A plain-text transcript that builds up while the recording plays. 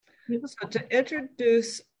So to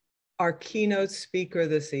introduce our keynote speaker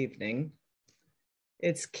this evening,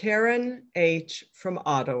 it's Karen H. from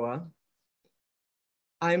Ottawa.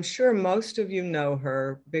 I'm sure most of you know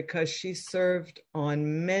her because she served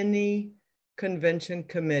on many convention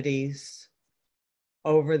committees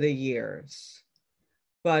over the years.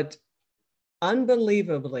 But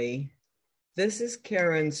unbelievably, this is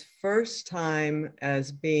Karen's first time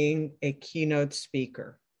as being a keynote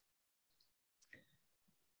speaker.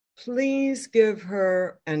 Please give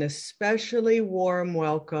her an especially warm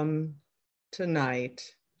welcome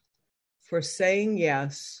tonight for saying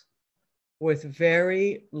yes with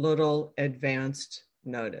very little advanced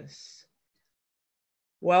notice.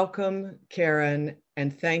 Welcome, Karen,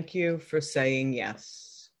 and thank you for saying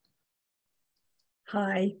yes.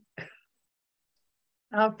 Hi.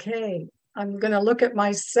 Okay, I'm going to look at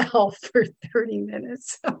myself for 30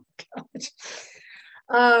 minutes. Oh, gosh.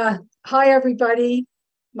 Hi, everybody.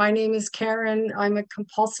 My name is Karen. I'm a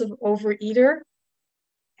compulsive overeater,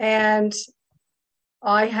 and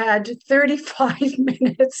I had 35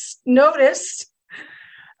 minutes notice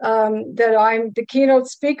that I'm the keynote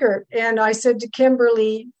speaker. And I said to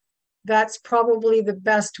Kimberly, that's probably the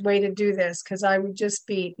best way to do this because I would just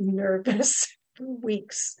be nervous for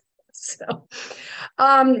weeks. So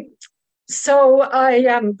I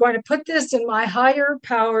am going to put this in my higher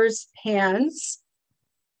power's hands.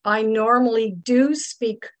 I normally do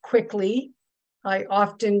speak quickly. I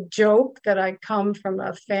often joke that I come from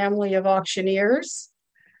a family of auctioneers.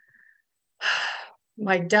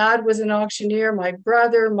 My dad was an auctioneer, my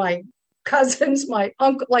brother, my cousins, my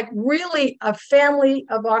uncle, like really a family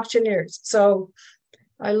of auctioneers. So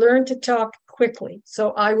I learned to talk quickly. So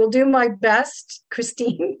I will do my best,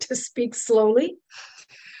 Christine, to speak slowly.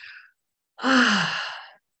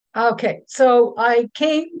 Okay, so I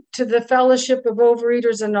came to the Fellowship of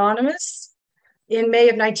Overeaters Anonymous in May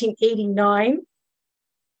of 1989.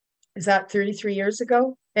 Is that 33 years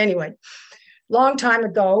ago? Anyway, long time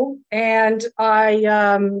ago. And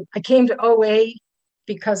I came to OA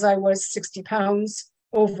because I was 60 pounds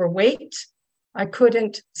overweight. I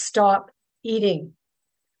couldn't stop eating.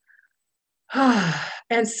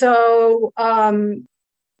 And so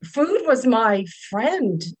food was my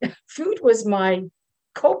friend. Food was my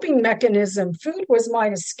coping mechanism. Food was my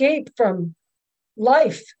escape from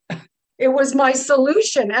life. It was my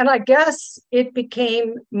solution. And I guess it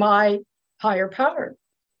became my higher power.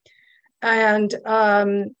 And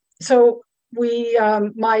so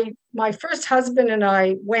my first husband and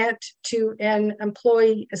I went to an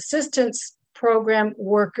employee assistance program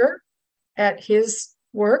worker at his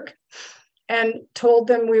work and told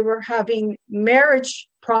them we were having marriage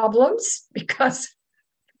problems because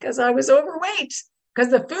I was overweight,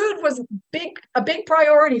 because the food was a big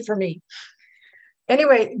priority for me.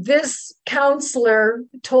 Anyway, this counselor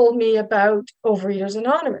told me about Overeaters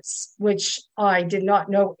Anonymous, which I did not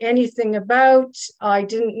know anything about. I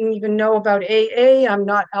didn't even know about AA. I'm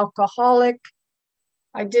not alcoholic.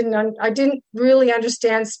 I didn't really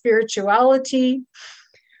understand spirituality.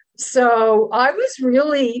 So I was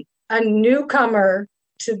really a newcomer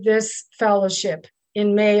to this fellowship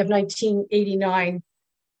in May of 1989.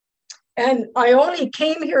 And I only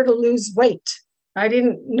came here to lose weight. I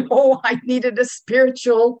didn't know I needed a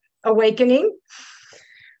spiritual awakening.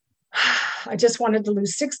 I just wanted to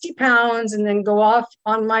lose 60 pounds and then go off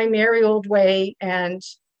on my merry old way and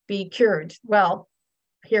be cured. Well,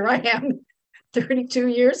 here I am 32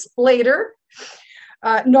 years later,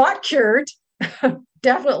 not cured,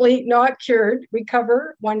 definitely not cured,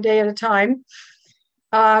 recover one day at a time.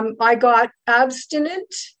 I got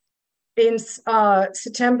abstinent in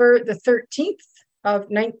September the 13th of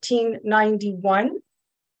 1991.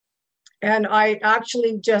 And I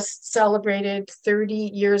actually just celebrated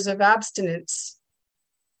 30 years of abstinence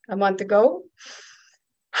a month ago.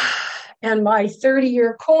 And my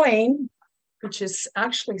 30-year coin, which is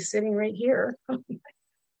actually sitting right here,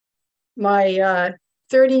 my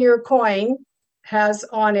 30-year coin has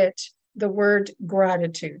on it the word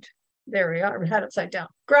gratitude. There we are. I had it upside down.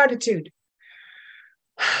 Gratitude.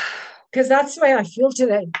 Because that's the way I feel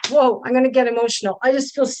today. Whoa, I'm going to get emotional. I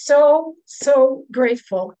just feel so, so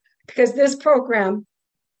grateful because this program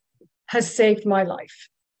has saved my life.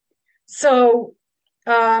 So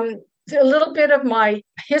a little bit of my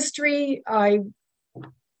history.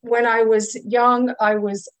 When I was young, I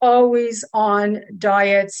was always on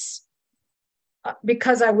diets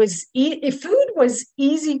because food was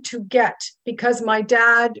easy to get because my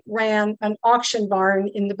dad ran an auction barn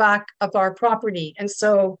in the back of our property. And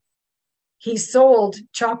so he sold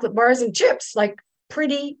chocolate bars and chips, like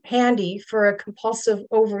pretty handy for a compulsive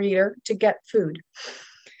overeater to get food.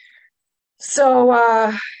 So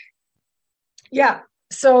Yeah.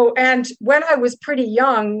 So, and when I was pretty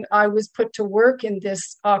young, I was put to work in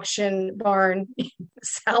this auction barn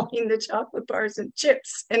selling the chocolate bars and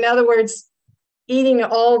chips. In other words, eating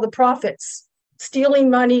all the profits, stealing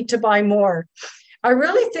money to buy more. I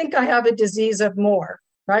really think I have a disease of more,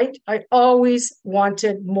 right? I always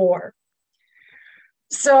wanted more.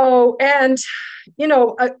 So, and,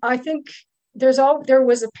 I think there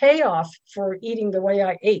was a payoff for eating the way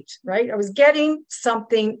I ate, right? I was getting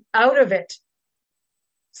something out of it.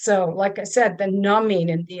 So, like I said, the numbing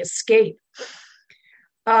and the escape.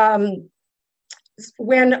 When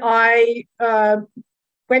I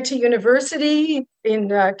went to university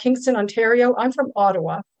in Kingston, Ontario, I'm from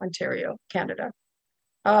Ottawa, Ontario, Canada.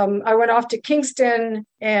 I went off to Kingston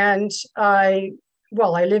and I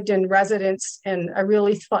lived in residence and I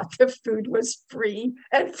really thought the food was free.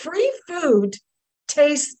 And free food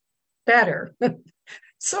tastes better,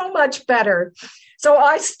 so much better. So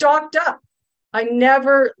I stocked up. I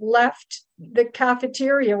never left the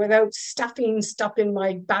cafeteria without stuffing stuff in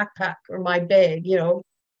my backpack or my bag,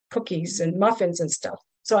 cookies and muffins and stuff.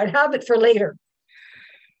 So I'd have it for later.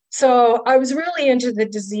 So I was really into the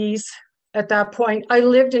disease at that point. I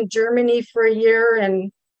lived in Germany for a year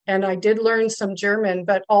and I did learn some German,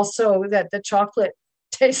 but also that the chocolate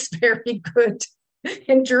tastes very good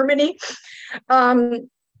in Germany. And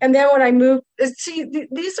then when I moved,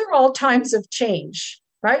 these are all times of change.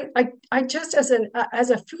 Right? I just as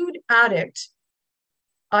a food addict,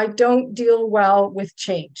 I don't deal well with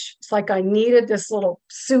change. It's like I needed this little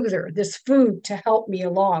soother, this food to help me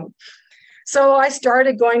along. So I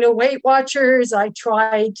started going to Weight Watchers. I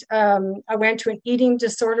went to an eating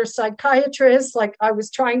disorder psychiatrist. Like I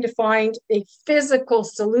was trying to find a physical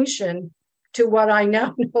solution to what I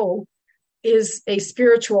now know is a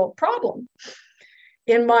spiritual problem.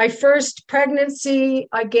 In my first pregnancy,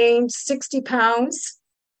 I gained 60 pounds.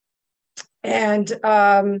 And,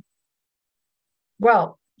 the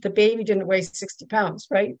baby didn't weigh 60 pounds,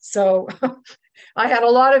 right? So I had a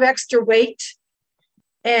lot of extra weight.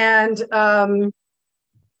 And I'm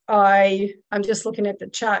just looking at the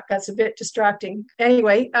chat. That's a bit distracting.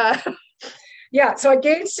 Anyway, so I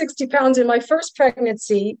gained 60 pounds in my first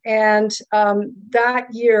pregnancy. And that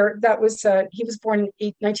year, he was born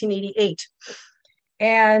in 1988.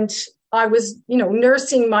 And I was,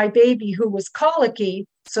 nursing my baby who was colicky.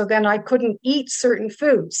 So then I couldn't eat certain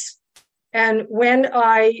foods. And when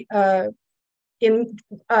in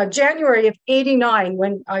January of 89,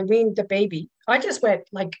 when I weaned the baby, I just went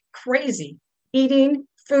like crazy, eating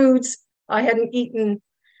foods I hadn't eaten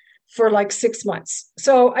for like 6 months.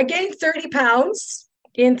 So I gained 30 pounds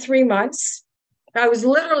in 3 months. I was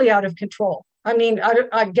literally out of control. I mean,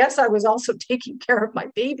 I guess I was also taking care of my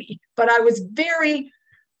baby, but I was very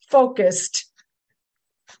focused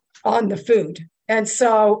on the food. And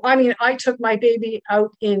so, I took my baby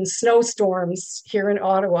out in snowstorms here in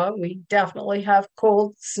Ottawa. We definitely have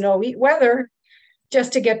cold, snowy weather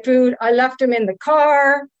just to get food. I left him in the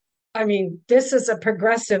car. This is a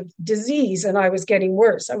progressive disease, and I was getting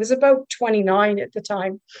worse. I was about 29 at the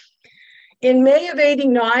time. In May of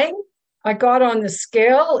 89, I got on the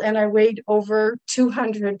scale and I weighed over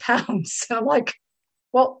 200 pounds. I'm like,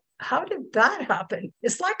 well, how did that happen?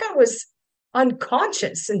 It's like I was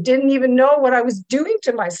unconscious and didn't even know what I was doing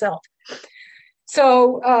to myself.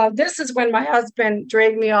 So this is when my husband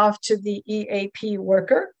dragged me off to the EAP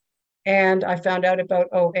worker, and I found out about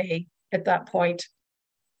OA at that point.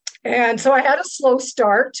 And so I had a slow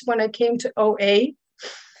start when I came to OA.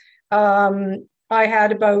 I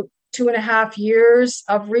had about 2.5 years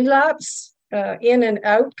of relapse, in and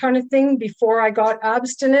out kind of thing before I got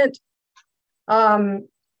abstinent.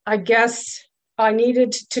 I guess I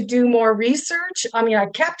needed to do more research. I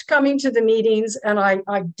kept coming to the meetings and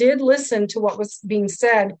I did listen to what was being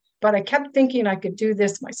said, but I kept thinking I could do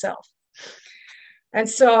this myself. And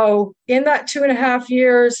so in that 2.5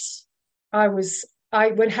 years, I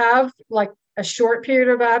would have like a short period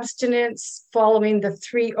of abstinence following the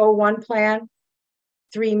 301 plan,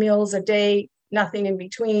 3 meals a day, nothing in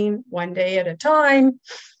between, 1 day at a time.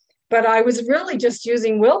 But I was really just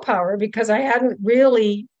using willpower because I hadn't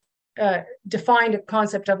really defined a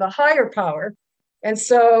concept of a higher power. And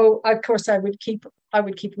so, of course, I would keep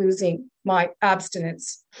losing my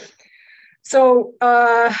abstinence. So,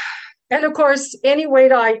 and of course, any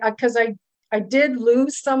weight because I did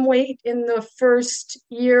lose some weight in the first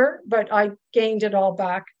year, but I gained it all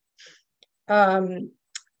back.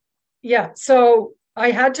 So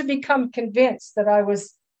I had to become convinced that I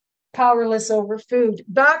was powerless over food.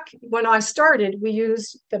 Back when I started, we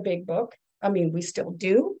used the big book. We still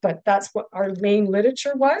do, but that's what our main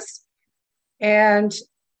literature was. And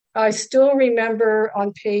I still remember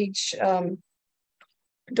on page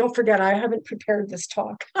don't forget, I haven't prepared this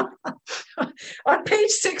talk. On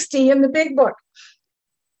page 60 in the big book,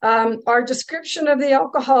 our description of the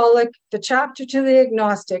alcoholic, the chapter to the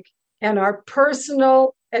agnostic, and our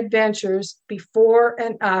personal adventures before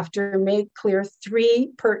and after make clear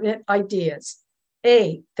three pertinent ideas.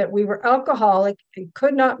 A, that we were alcoholic and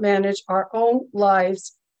could not manage our own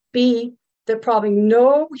lives. B, that probably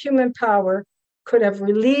no human power could have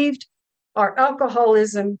relieved our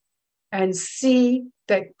alcoholism. And C,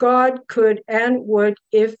 that God could and would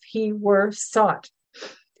if he were sought.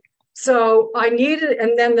 So I needed,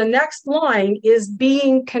 and then the next line is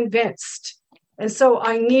being convinced. And so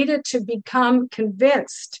I needed to become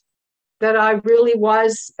convinced that I really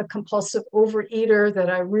was a compulsive overeater, that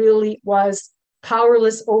I really was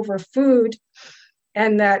powerless over food,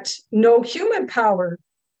 and that no human power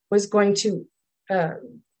was going to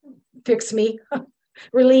fix me,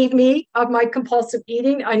 relieve me of my compulsive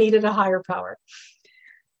eating. I needed a higher power.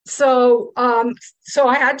 So I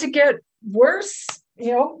had to get worse,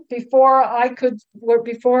 before I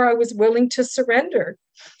was willing to surrender.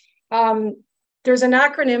 There's an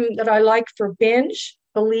acronym that I like for binge,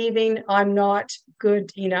 believing I'm not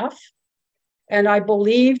good enough. And I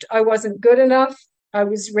believed I wasn't good enough. I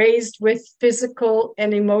was raised with physical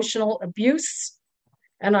and emotional abuse.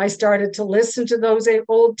 And I started to listen to those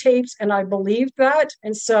old tapes, and I believed that.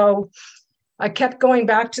 And so I kept going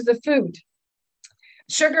back to the food.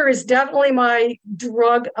 Sugar is definitely my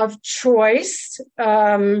drug of choice.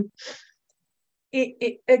 I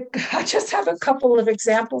just have a couple of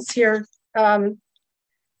examples here.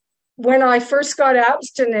 When I first got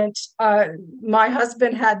abstinent, my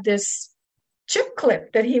husband had this chip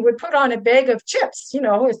clip that he would put on a bag of chips,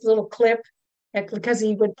 his little clip, because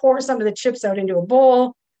he would pour some of the chips out into a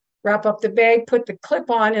bowl, wrap up the bag, put the clip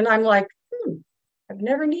on. And I'm like, I've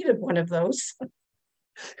never needed one of those.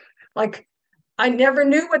 Like, I never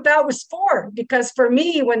knew what that was for, because for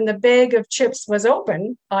me, when the bag of chips was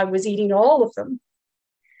open, I was eating all of them.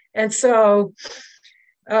 And so,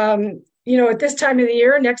 at this time of the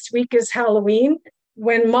year, next week is Halloween.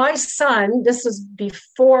 When my son, this was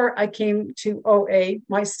before I came to OA,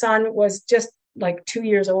 my son was just like 2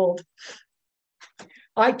 years old.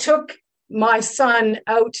 I took my son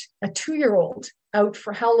out, a 2-year-old, out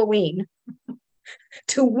for Halloween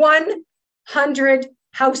to 100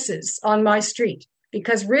 houses on my street,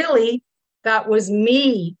 because really that was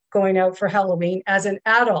me going out for Halloween as an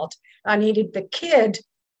adult. I needed the kid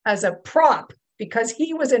as a prop because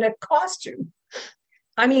he was in a costume.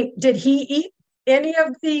 I mean, did he eat any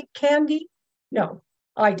of the candy? No,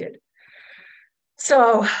 I did.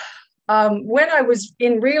 So when I was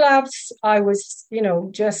in relapse, I was,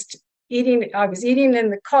 just eating. I was eating in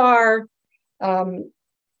the car.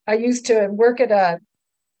 I used to work at a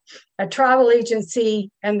travel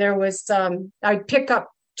agency, and there was, I'd pick up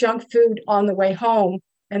junk food on the way home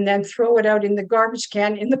and then throw it out in the garbage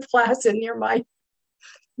can in the plaza near my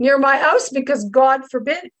house, because God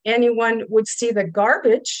forbid anyone would see the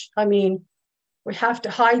garbage. I mean, we have to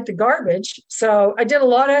hide the garbage. So I did a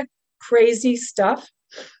lot of crazy stuff.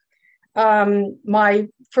 My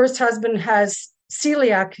first husband has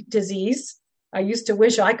celiac disease. I used to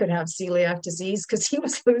wish I could have celiac disease because he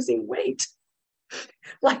was losing weight.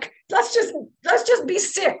 Like, let's just be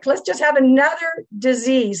sick. Let's just have another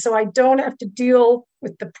disease so I don't have to deal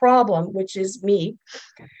with the problem, which is me.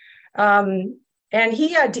 And he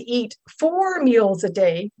had to eat 4 meals a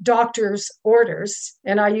day, doctor's orders.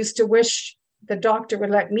 And I used to wish the doctor would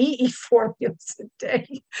let me eat 4 meals a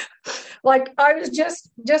day. Like, I was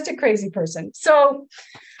just a crazy person. So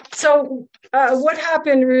what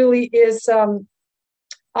happened really is I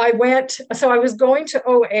was going to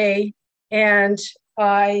OA, and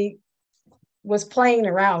I was playing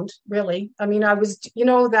around, really. I mean, I was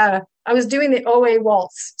doing the OA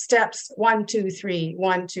waltz steps, 1, 2, 3,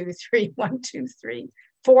 1, 2, 3, 1, 2, 3.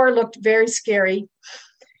 4 looked very scary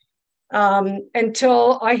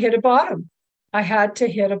until I hit a bottom. I had to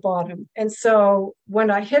hit a bottom. And so when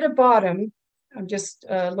I hit a bottom, I'm just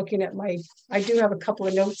looking at I do have a couple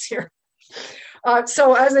of notes here.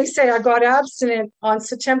 So as I say, I got abstinent on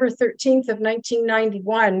September 13th of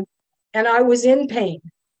 1991, and I was in pain.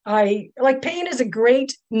 Pain is a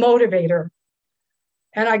great motivator.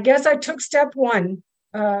 And I guess I took step 1.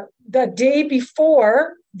 The day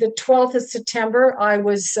before, the 12th of September, I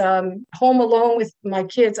was home alone with my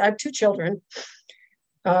kids. I have 2 children.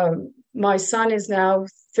 My son is now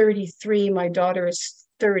 33. My daughter is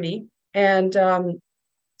 30. And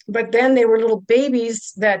but then they were little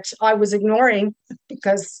babies that I was ignoring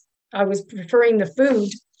because I was preferring the food.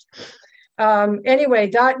 Anyway,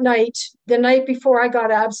 that night, the night before I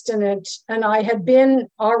got abstinent, and I had been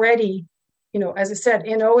already as I said,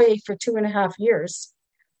 in OA for 2.5 years,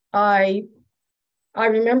 I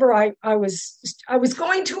remember I was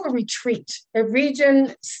going to a retreat. A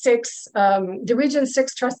Region 6, the Region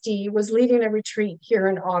 6 trustee was leading a retreat here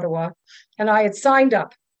in Ottawa, and I had signed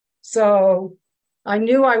up. So I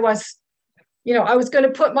knew I was going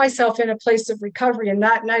to put myself in a place of recovery. And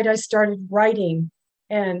that night I started writing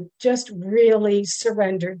and just really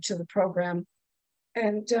surrendered to the program,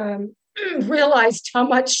 and realized how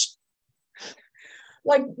much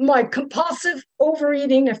like my compulsive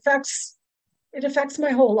overeating affects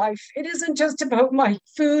my whole life. It isn't just about my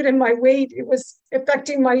food and my weight. It was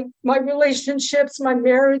affecting my relationships, my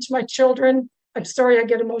marriage, my children. I'm sorry I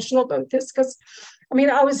get emotional about this because,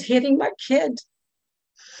 I was hitting my kid.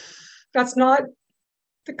 That's not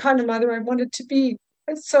the kind of mother I wanted to be.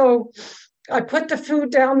 And so I put the food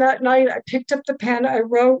down that night. I picked up the pen. I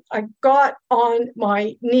wrote. I got on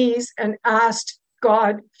my knees and asked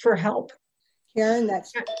God for help. Karen,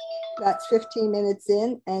 that's 15 minutes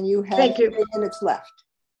in, and you have Thank you. 3 minutes left.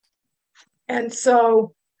 And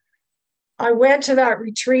so I went to that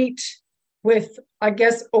retreat with, I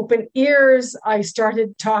guess, open ears. I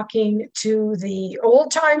started talking to the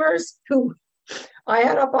old timers who I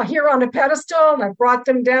had up here on a pedestal, and I brought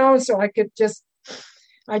them down so I could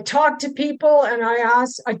I talked to people, and I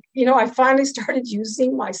asked, I finally started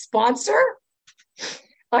using my sponsor.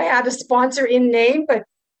 I had a sponsor in name, but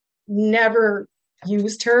never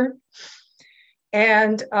used her.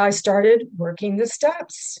 And I started working the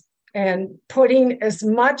steps and putting as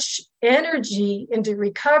much energy into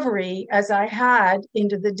recovery as I had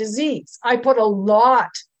into the disease. I put a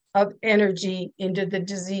lot of energy into the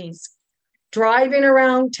disease. Driving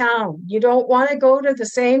around town, you don't want to go to the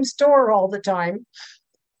same store all the time.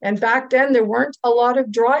 And back then, there weren't a lot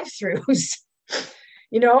of drive-throughs.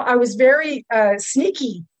 I was very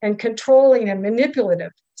sneaky and controlling and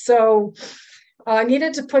manipulative. So I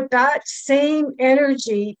needed to put that same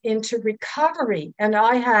energy into recovery. And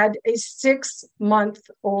I had a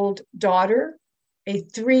 6-month-old daughter, a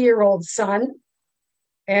 3-year-old son,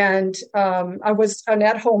 and I was an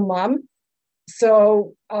at-home mom.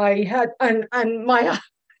 So I had,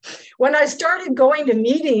 when I started going to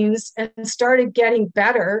meetings and started getting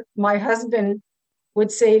better, my husband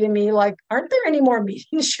would say to me, like, aren't there any more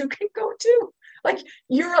meetings you can go to? Like,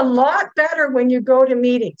 you're a lot better when you go to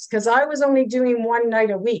meetings, because I was only doing 1 night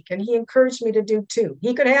a week, and he encouraged me to do 2.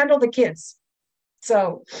 He could handle the kids.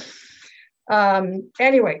 So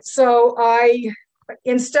anyway, so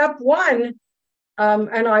in step 1,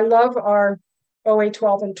 and I love our OA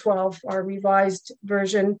 12 and 12, our revised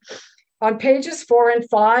version, on pages 4 and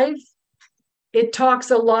 5, it talks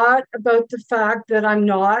a lot about the fact that I'm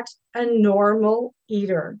not a normal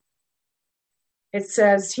eater. It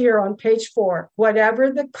says here on page 4,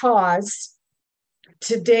 whatever the cause,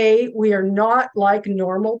 today we are not like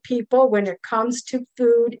normal people when it comes to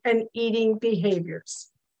food and eating behaviors.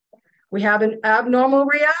 We have an abnormal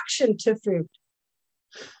reaction to food.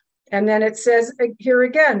 And then it says here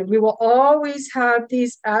again, we will always have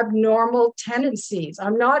these abnormal tendencies.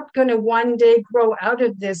 I'm not going to one day grow out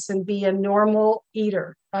of this and be a normal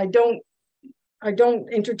eater. I don't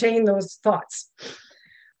entertain those thoughts.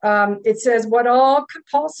 It says what all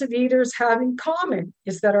compulsive eaters have in common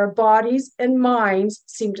is that our bodies and minds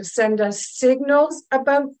seem to send us signals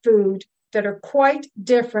about food that are quite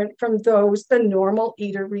different from those the normal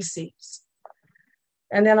eater receives.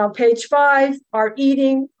 And then on page 5, our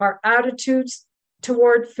eating, our attitudes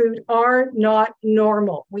toward food are not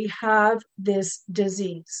normal. We have this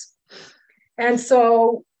disease. And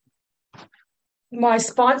so my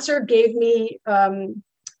sponsor gave me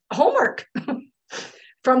homework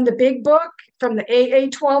from the big book, from the AA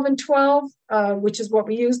 12 and 12, which is what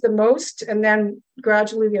we use the most, and then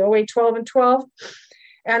gradually the OA 12 and 12.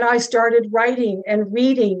 And I started writing and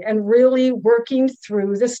reading and really working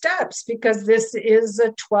through the steps, because this is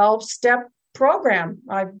a 12-step program.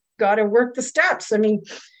 I've got to work the steps. We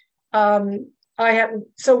have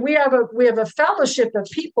a fellowship of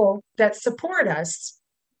people that support us,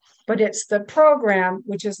 but it's the program,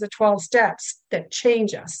 which is the 12 steps, that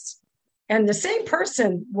change us. And the same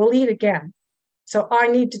person will eat again. So I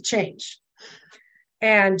need to change.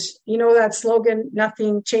 And you know that slogan,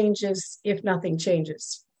 nothing changes if nothing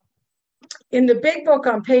changes. In the big book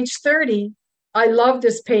on page 30, I love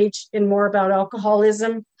this page in More About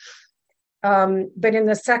Alcoholism. But in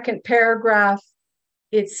the second paragraph,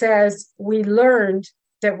 it says, we learned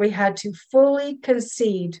that we had to fully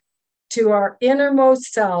concede to our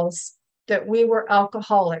innermost selves that we were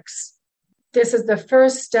alcoholics. This is the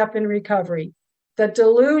first step in recovery. The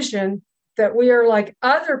delusion that we are like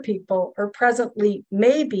other people, or presently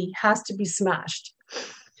maybe, has to be smashed.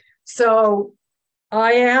 So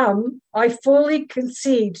I fully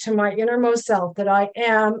concede to my innermost self that I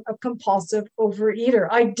am a compulsive overeater.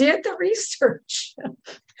 I did the research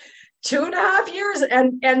 2.5 years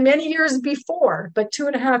and many years before, but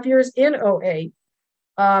 2.5 years in OA.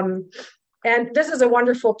 And this is a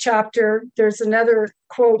wonderful chapter. There's another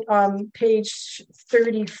quote on page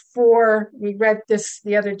 34. We read this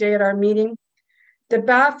the other day at our meeting. The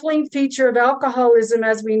baffling feature of alcoholism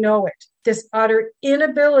as we know it, this utter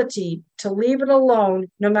inability to leave it alone,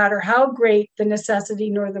 no matter how great the necessity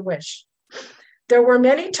nor the wish. There were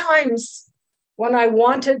many times when I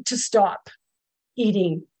wanted to stop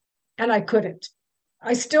eating and I couldn't.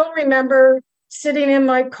 I still remember sitting in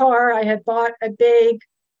my car. I had bought a bag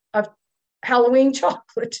of Halloween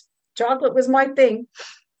chocolate. Chocolate was my thing.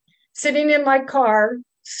 Sitting in my car,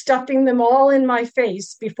 stuffing them all in my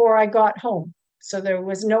face before I got home. So there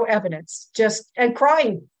was no evidence, and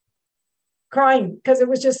crying because it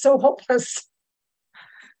was just so hopeless.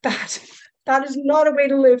 That is not a way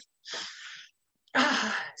to live.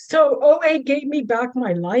 So OA gave me back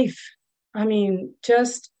my life. I mean,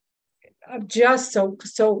 I'm just so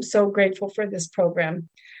grateful for this program.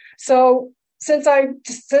 So since I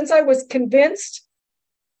was convinced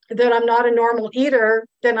that I'm not a normal eater,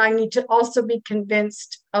 then I need to also be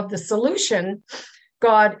convinced of the solution,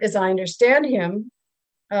 God as I understand him,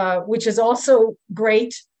 which is also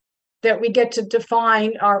great that we get to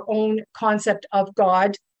define our own concept of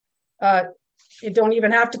God. You don't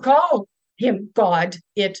even have to call him God,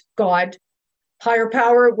 God, higher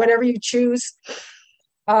power, whatever you choose.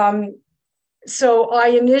 So I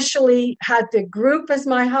initially had the group as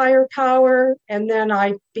my higher power, and then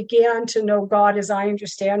I began to know God as I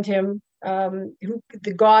understand him,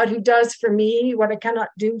 the God who does for me what I cannot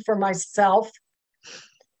do for myself.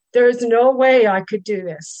 There's no way I could do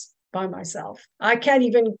this by myself. I can't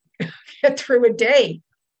even get through a day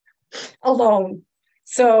alone.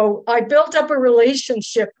 So I built up a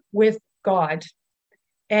relationship with God,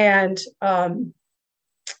 and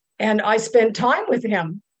I spent time with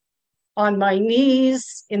him on my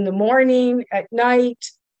knees in the morning, at night.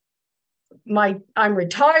 I'm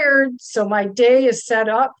retired, so my day is set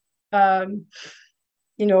up, in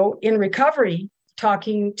recovery,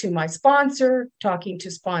 talking to my sponsor, talking to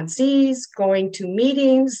sponsees, going to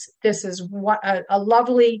meetings. This is a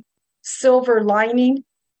lovely silver lining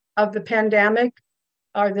of the pandemic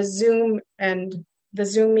are the Zoom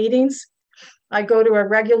meetings. I go to a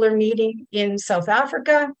regular meeting in South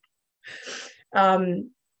Africa.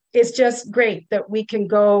 It's just great that we can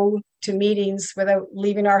go to meetings without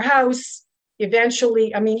leaving our house.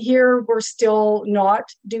 Eventually, here we're still not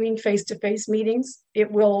doing face-to-face meetings. We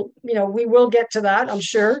will get to that, I'm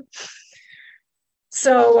sure.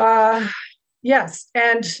 So, yes.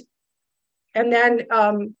 And then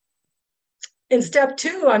in step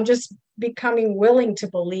 2, I'm just becoming willing to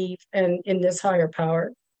believe in this higher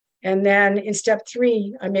power. And then in step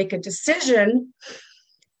 3, I make a decision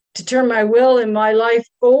to turn my will and my life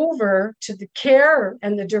over to the care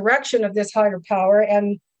and the direction of this higher power.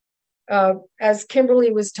 And as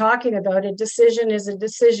Kimberly was talking about, a decision is a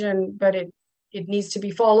decision, but it needs to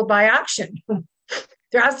be followed by action.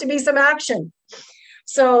 There has to be some action.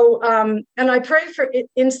 So, and I pray for it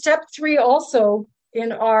in step 3 also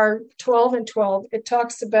in our 12 and 12, it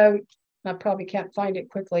talks about, I probably can't find it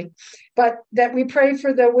quickly, but that we pray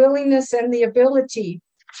for the willingness and the ability.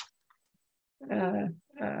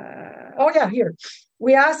 Here.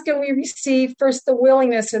 We ask and we receive first the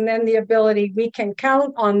willingness and then the ability. We can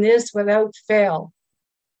count on this without fail.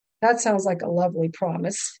 That sounds like a lovely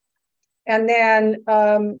promise. And then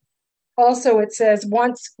also it says,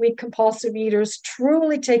 once we compulsive eaters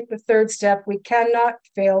truly take the 3rd step, we cannot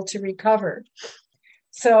fail to recover.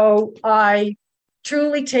 So I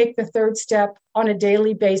truly take the 3rd step on a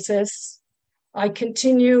daily basis. I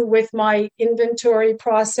continue with my inventory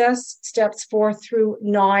process, steps 4 through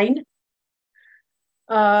 9.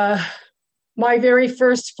 My very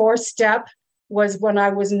first 4th step was when I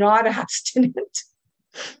was not abstinent.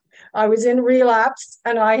 I was in relapse,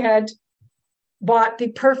 and I had bought the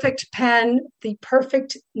perfect pen, the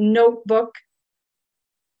perfect notebook,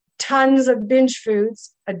 tons of binge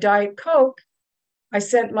foods, a Diet Coke. I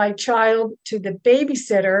sent my child to the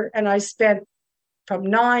babysitter, and I spent from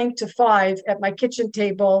 9 to 5 at my kitchen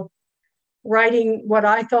table writing what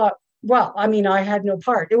I thought, I had no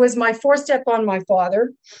part. It was my 4th step on my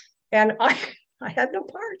father, and I had no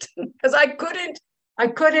part because I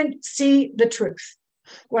couldn't see the truth.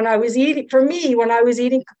 When I was eating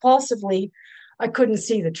compulsively, I couldn't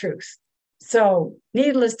see the truth. So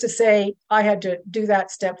needless to say, I had to do that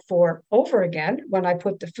step 4 over again when I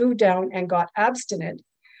put the food down and got abstinent.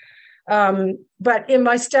 But in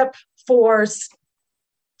my step 4s.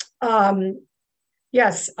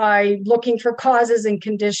 Yes, I'm looking for causes and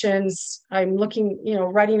conditions. I'm looking,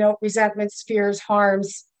 writing out resentments, fears,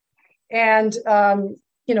 harms, and,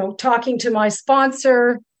 talking to my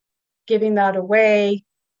sponsor, giving that away.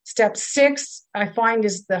 Step 6, I find,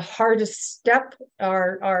 is the hardest step.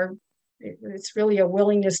 It's really a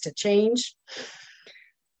willingness to change.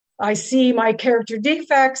 I see my character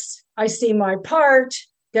defects. I see my part.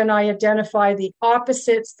 Then I identify the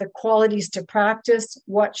opposites, the qualities to practice.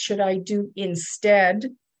 What should I do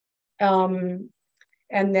instead? And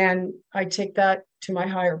then I take that to my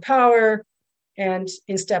higher power. And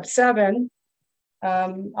in step 7,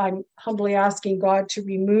 I'm humbly asking God to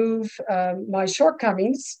remove my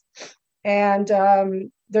shortcomings. And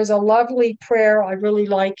there's a lovely prayer I really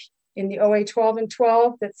like in the OA 12 and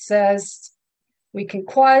 12 that says, we can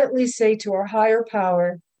quietly say to our higher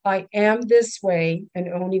power, I am this way, and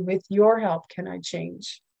only with your help can I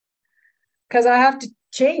change. Because I have to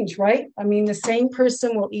change, right? I mean, the same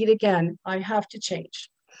person will eat again. I have to change.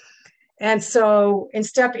 And so in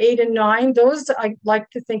step 8 and 9, those, I like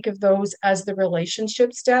to think of those as the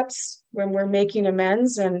relationship steps when we're making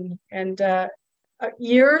amends. And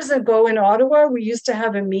years ago in Ottawa, we used to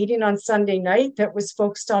have a meeting on Sunday night that was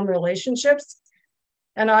focused on relationships.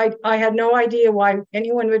 And I had no idea why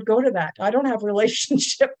anyone would go to that. I don't have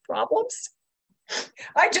relationship problems.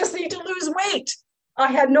 I just need to lose weight. I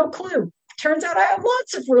had no clue. Turns out I have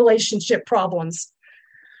lots of relationship problems.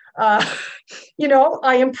 I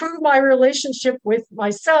improve my relationship with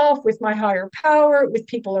myself, with my higher power, with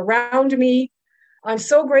people around me. I'm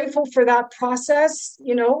so grateful for that process.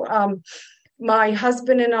 My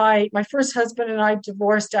first husband and I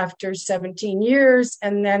divorced after 17 years.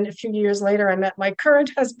 And then a few years later, I met my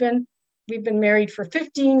current husband. We've been married for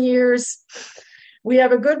 15 years. We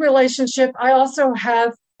have a good relationship. I also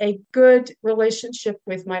have a good relationship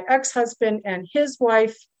with my ex-husband and his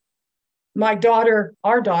wife. Our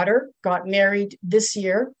daughter got married this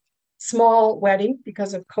year, small wedding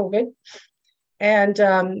because of COVID. And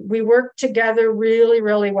we worked together really,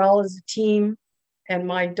 really well as a team. And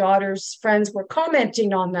my daughter's friends were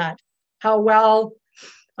commenting on that, how well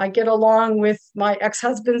I get along with my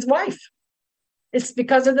ex-husband's wife. It's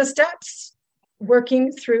because of the steps,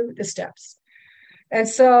 working through the steps. And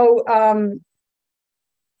so,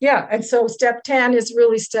 step 10 is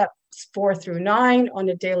really steps 4 through 9 on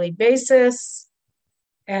a daily basis.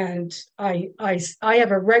 And I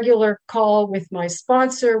have a regular call with my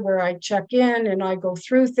sponsor where I check in and I go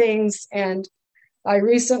through things. And I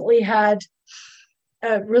recently had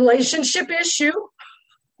a relationship issue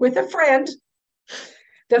with a friend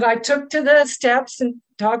that I took to the steps and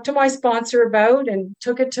talked to my sponsor about and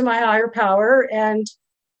took it to my higher power.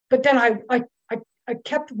 But then I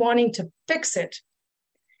kept wanting to fix it.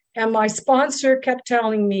 And my sponsor kept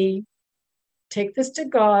telling me, take this to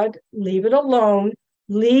God, leave it alone,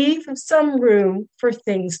 leave some room for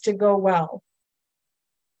things to go well.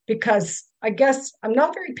 Because I guess I'm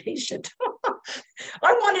not very patient.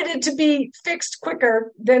 I wanted it to be fixed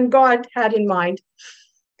quicker than God had in mind.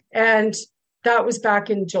 And that was back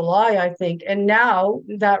in July, I think. And now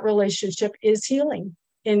that relationship is healing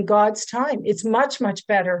in God's time. It's much, much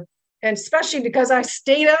better. And especially because I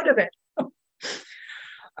stayed out of it.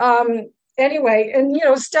 Anyway, and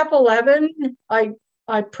step 11, I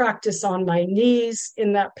practice on my knees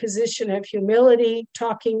in that position of humility,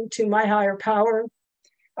 talking to my higher power.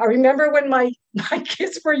 I remember when my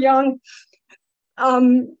kids were young.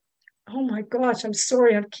 Oh my gosh, I'm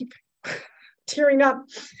sorry. I keep tearing up.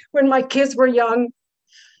 When my kids were young,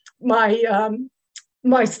 if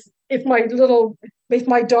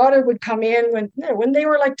my daughter would come in when they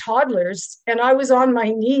were like toddlers and I was on my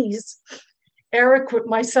knees,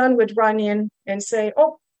 my son would run in and say,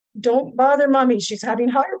 "Oh, don't bother mommy. She's having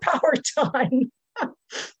higher power time."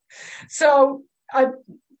 So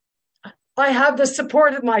I have the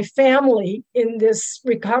support of my family in this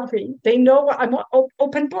recovery. They know I'm an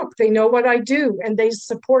open book. They know what I do, and they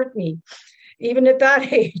support me, even at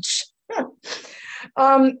that age.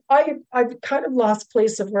 I've kind of lost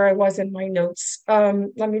place of where I was in my notes.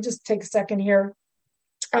 Let me just take a second here.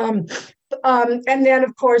 And then,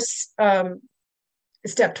 of course,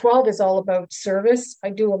 step 12 is all about service. I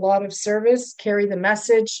do a lot of service, carry the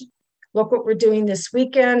message. Look what we're doing this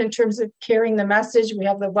weekend in terms of carrying the message. We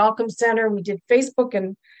have the Welcome Center. We did Facebook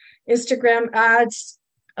and Instagram ads,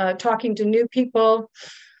 talking to new people.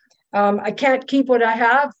 I can't keep what I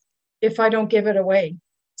have if I don't give it away.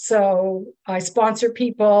 So I sponsor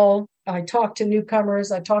people. I talk to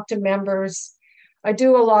newcomers. I talk to members. I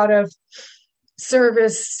do a lot of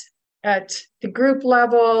service at the group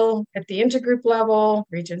level, at the intergroup level,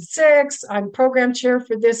 Region 6. I'm program chair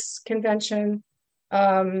for this convention.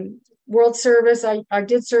 World Service, I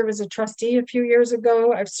did serve as a trustee a few years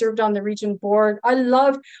ago. I've served on the region board. I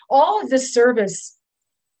love all of this service,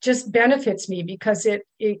 just benefits me because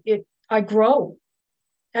I grow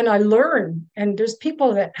and I learn, and there's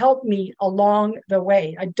people that help me along the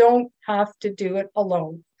way. I don't have to do it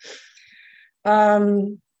alone.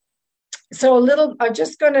 I'm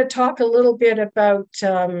just going to talk a little bit about,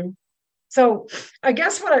 so I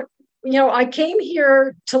guess I came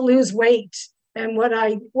here to lose weight, and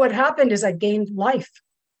what happened is I gained life.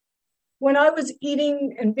 When I was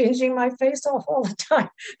eating and binging my face off all the time,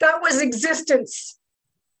 that was existence.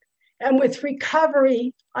 And with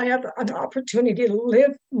recovery, I have an opportunity to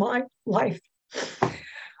live my life.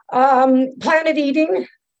 Planet eating,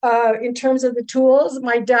 in terms of the tools,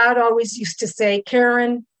 my dad always used to say,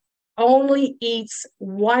 Karen only eats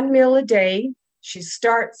one meal a day. She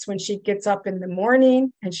starts when she gets up in the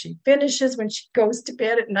morning and she finishes when she goes to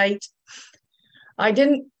bed at night. I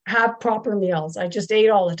didn't have proper meals. I just ate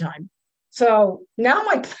all the time. So now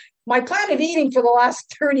my planet eating for the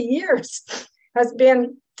last 30 years has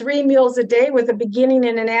been 3 meals a day with a beginning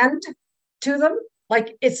and an end to them.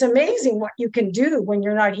 Like, it's amazing what you can do when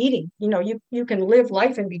you're not eating. You can live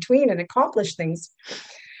life in between and accomplish things.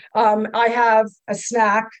 I have a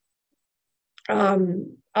snack.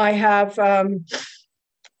 I have, and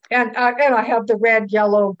I have the red,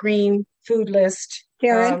 yellow, green food list.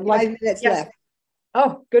 Karen, 5 minutes left.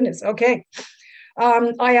 Oh, goodness. Okay.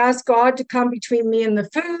 I ask God to come between me and the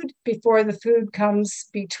food before the food comes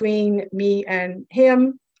between me and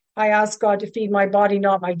him. I ask God to feed my body,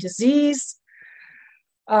 not my disease.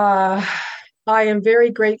 I am very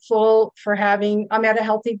grateful for I'm at a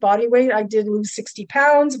healthy body weight. I did lose 60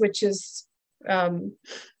 pounds, which is,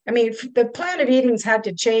 the plan of eating's had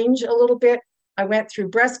to change a little bit. I went through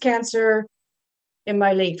breast cancer in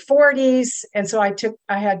my late 40s. And so I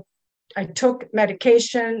took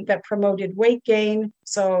medication that promoted weight gain.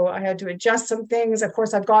 So I had to adjust some things. Of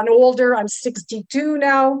course, I've gotten older. I'm 62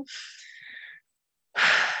 now.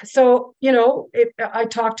 So, I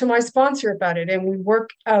talked to my sponsor about it and we work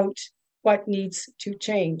out what needs to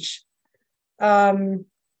change. I'm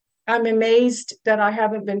amazed that I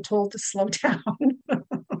haven't been told to slow down.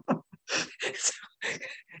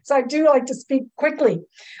 So I do like to speak quickly.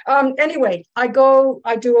 Anyway, I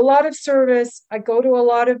do a lot of service. I go to a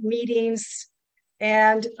lot of meetings.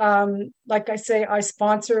 And like I say, I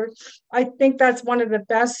sponsor. I think that's one of the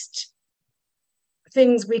best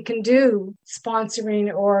things we can do,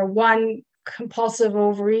 sponsoring, or one compulsive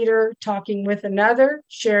overeater talking with another,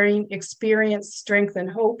 sharing experience, strength, and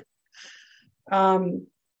hope.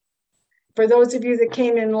 For those of you that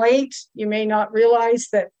came in late, you may not realize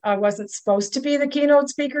that I wasn't supposed to be the keynote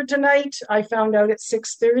speaker tonight. I found out at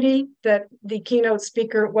 6:30 that the keynote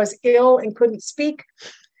speaker was ill and couldn't speak.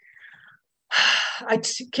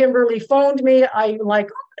 Kimberly phoned me. I'm like,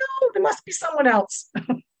 oh no, there must be someone else.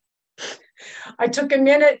 I took a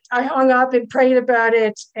minute, I hung up and prayed about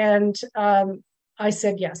it, and I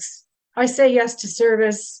said yes. I say yes to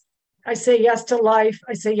service. I say yes to life.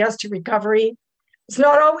 I say yes to recovery. It's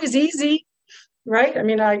not always easy, right?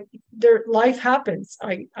 Life happens.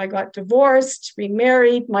 I got divorced,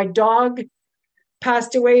 remarried. My dog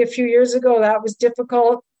passed away a few years ago. That was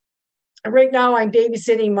difficult. Right now, I'm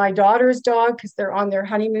babysitting my daughter's dog because they're on their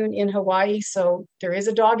honeymoon in Hawaii. So there is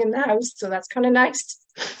a dog in the house. So that's kind of nice.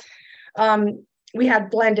 We had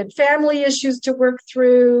blended family issues to work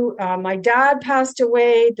through. My dad passed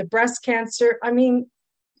away, the breast cancer.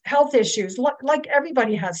 Health issues, like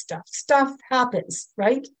everybody has stuff. Stuff happens,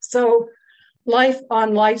 right? So life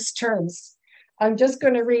on life's terms. I'm just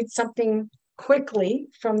going to read something quickly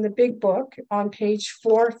from the big book on page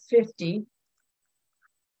 450,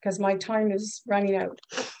 because my time is running out.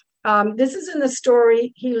 This is in the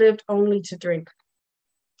story, He Lived Only to Drink.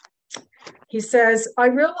 He says, I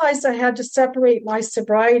realized I had to separate my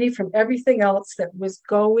sobriety from everything else that was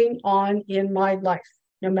going on in my life.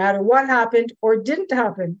 No matter what happened or didn't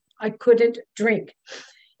happen, I couldn't drink.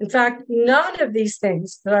 In fact, none of these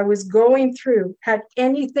things that I was going through had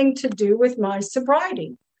anything to do with my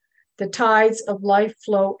sobriety. The tides of life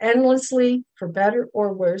flow endlessly, for better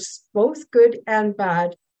or worse, both good and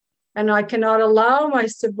bad. And I cannot allow my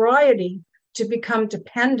sobriety to become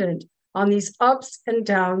dependent on these ups and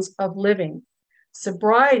downs of living.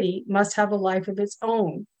 Sobriety must have a life of its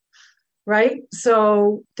own. Right?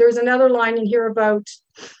 So there's another line in here about,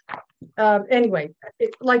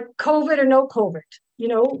 like COVID or no COVID,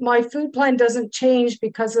 my food plan doesn't change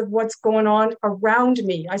because of what's going on around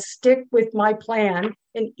me. I stick with my plan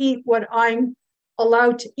and eat what I'm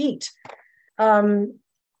allowed to eat. And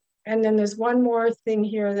then there's one more thing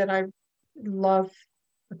here that I love.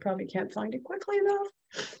 I probably can't find it quickly enough.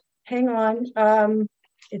 Hang on.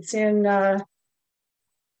 It's in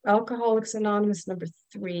Alcoholics Anonymous number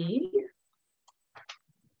 3.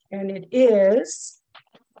 And it is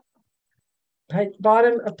at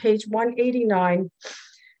bottom of page 189.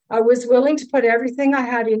 I was willing to put everything I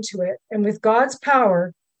had into it, and with God's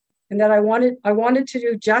power, and that I wanted to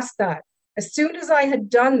do just that. As soon as I had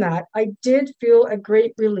done that, I did feel a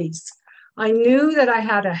great release. I knew that I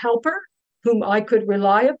had a helper whom I could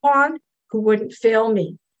rely upon, who wouldn't fail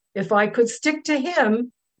me. If I could stick to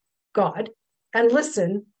him, God, and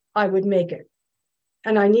listen, I would make it.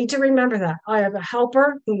 And I need to remember that. I have a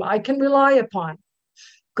helper whom I can rely upon.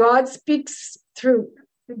 God spoke through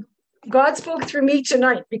me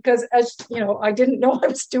tonight, because, as you know, I didn't know I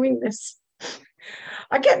was doing this.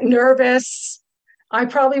 I get nervous. I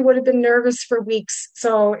probably would have been nervous for weeks.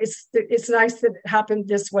 So it's nice that it happened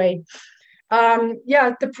this way.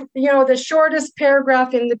 The shortest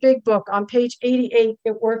paragraph in the big book on page 88,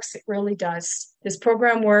 it works. It really does. This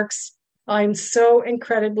program works. I'm so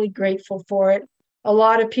incredibly grateful for it. A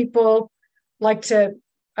lot of people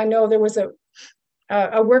I know there was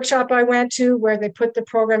a workshop I went to where they put the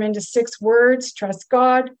program into 6 words: trust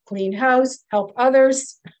God, clean house, help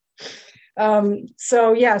others.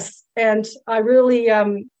 So yes, and I really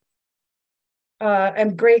am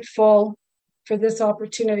grateful for this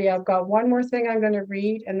opportunity. I've got one more thing I'm going to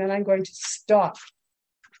read, and then I'm going to stop.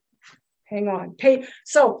 Hang on.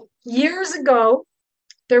 So years ago,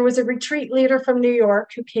 there was a retreat leader from New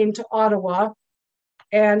York who came to Ottawa,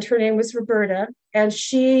 and her name was Roberta. And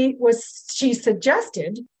she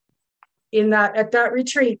suggested at that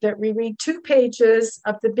retreat that we read 2 pages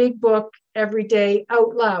of the big book every day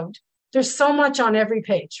out loud. There's so much on every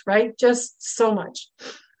page, right? Just so much.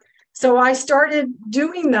 So I started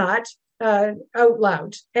doing that out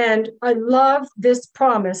loud. And I love this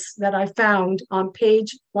promise that I found on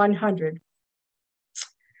page 100.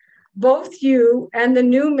 Both you and the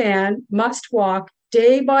new man must walk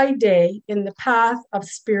day by day in the path of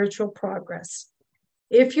spiritual progress.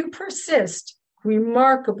 If you persist,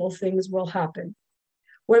 remarkable things will happen.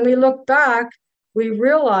 When we look back, we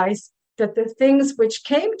realize that the things which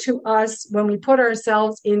came to us when we put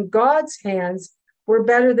ourselves in God's hands were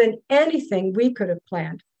better than anything we could have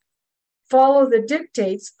planned. Follow the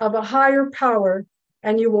dictates of a higher power,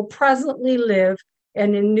 and you will presently live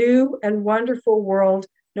in a new and wonderful world,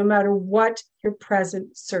 no matter what your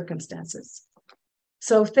present circumstances.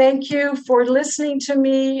 So thank you for listening to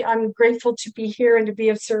me. I'm grateful to be here and to be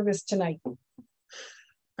of service tonight.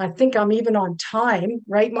 I think I'm even on time,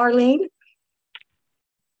 right, Marlene?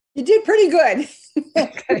 You did pretty good.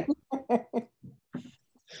 Okay.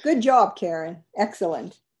 Good job, Karen.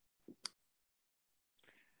 Excellent.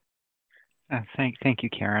 Thank you,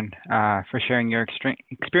 Karen, for sharing your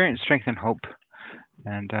experience, strength, and hope.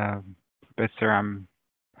 And sir, I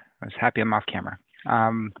was happy I'm off camera.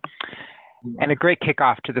 And a great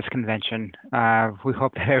kickoff to this convention. We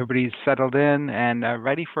hope that everybody's settled in and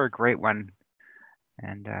ready for a great one.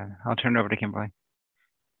 And I'll turn it over to Kimberly.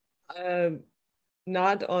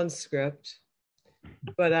 Not on script,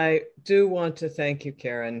 but I do want to thank you,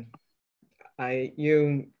 Karen.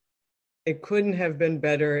 It couldn't have been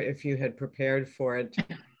better if you had prepared for it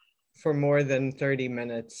for more than 30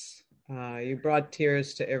 minutes. You brought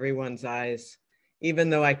tears to everyone's eyes.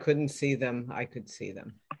 Even though I couldn't see them, I could see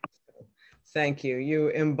them. So, thank you. You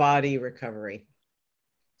embody recovery.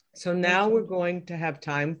 So now we're going to have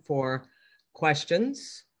time for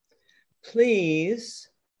questions. Please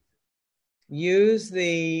use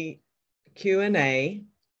the Q&A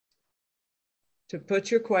to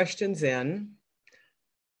put your questions in.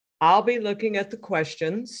 I'll be looking at the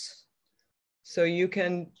questions, so you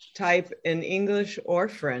can type in English or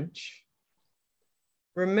French.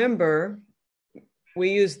 Remember,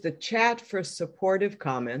 we use the chat for supportive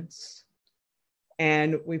comments,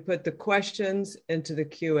 and we put the questions into the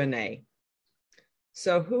Q&A.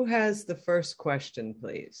 So who has the first question,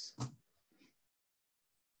 please?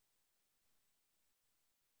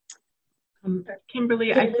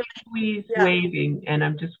 Kimberly, I think Louise waving, and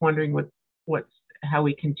I'm just wondering how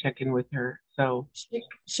we can check in with her. So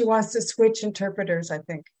she wants to switch interpreters, I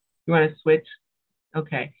think. You want to switch?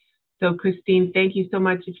 Okay. So Christine, thank you so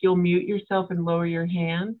much. If you'll mute yourself and lower your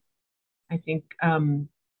hand. I think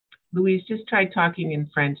Louise, just try talking in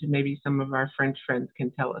French, and maybe some of our French friends can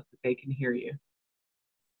tell us that they can hear you.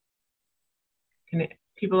 Can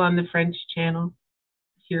people on the French channel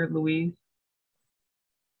hear Louise?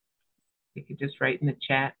 You could just write in the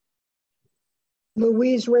chat.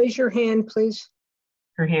 Louise, raise your hand, please.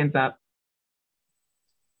 Her hand's up.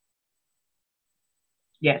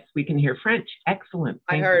 Yes, we can hear French. Excellent.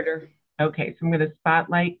 I heard her. Okay, so I'm going to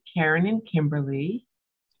spotlight Karen and Kimberly.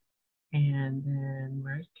 And then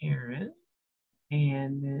where's Karen?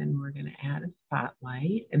 And then we're going to add a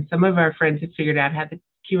spotlight. And some of our friends have figured out how the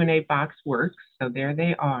Q&A box works. So there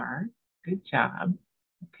they are. Good job.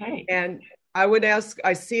 Okay. And I would ask,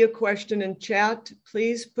 I see a question in chat.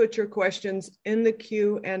 Please put your questions in the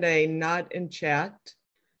Q&A, not in chat.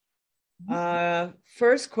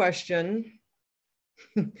 First question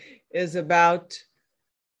is about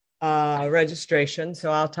registration.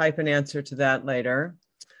 So I'll type an answer to that later.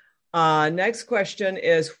 Next question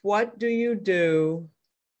is, what do you do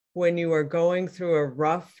when you are going through a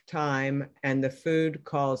rough time and the food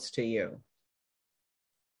calls to you?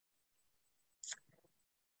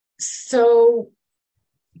 So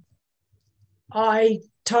I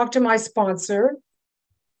talk to my sponsor.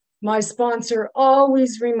 My sponsor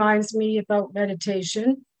always reminds me about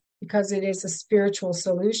meditation because it is a spiritual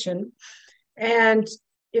solution. And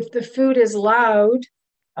if the food is loud,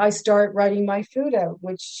 I start writing my food out,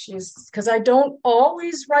 which is because I don't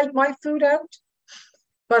always write my food out,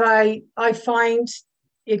 but I find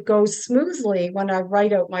it goes smoothly when I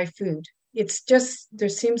write out my food. It's just, there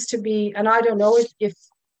seems to be, and I don't know if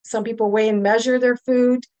some people weigh and measure their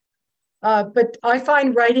food, but I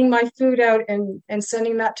find writing my food out and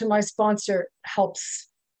sending that to my sponsor helps.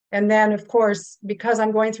 And then, of course, because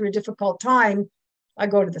I'm going through a difficult time, I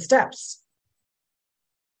go to the steps.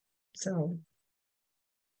 So.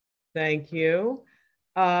 Thank you.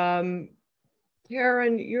 Karen,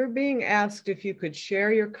 you're being asked if you could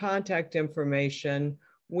share your contact information.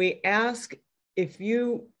 We ask if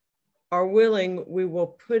you are willing, we will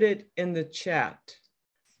put it in the chat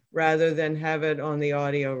rather than have it on the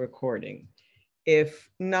audio recording. If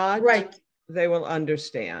not, right, they will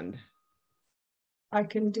understand. I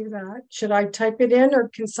can do that. Should I type it in or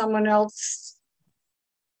can someone else?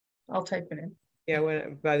 I'll type it in. Yeah,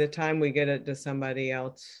 by the time we get it to somebody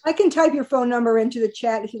else. I can type your phone number into the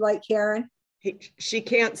chat if you like, Karen. She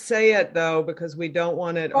can't say it though, because we don't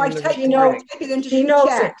want it on the recording. Type it into the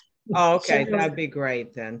chat. Oh, okay, that'd be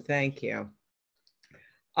great then. Thank you.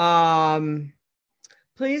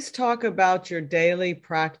 Please talk about your daily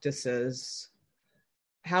practices.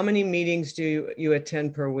 How many meetings do you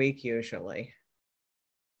attend per week usually?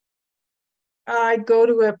 I go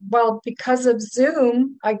to because of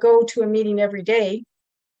Zoom, I go to a meeting every day.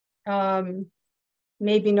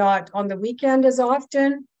 Maybe not on the weekend as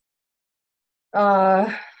often.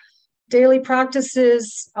 Daily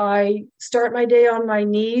practices, I start my day on my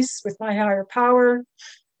knees with my higher power.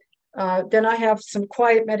 Then I have some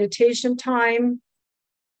quiet meditation time.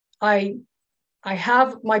 I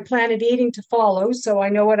have my planet eating to follow, so I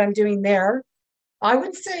know what I'm doing there. I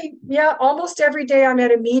would say, yeah, almost every day I'm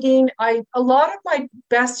at a meeting. A lot of my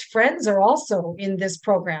best friends are also in this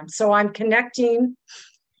program, so I'm connecting.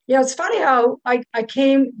 You know, it's funny how I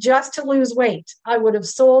came just to lose weight. I would have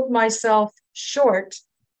sold myself short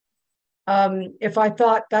if I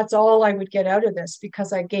thought that's all I would get out of this,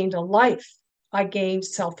 because I gained a life. I gained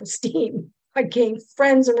self-esteem. I gained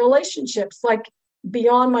friends and relationships like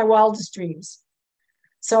beyond my wildest dreams.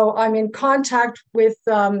 So I'm in contact with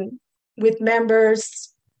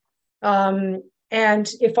members. And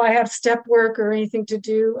if I have step work or anything to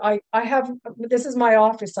do, I have, this is my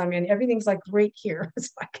office I'm in. Everything's like right here, so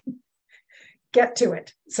I can get to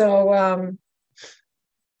it. So,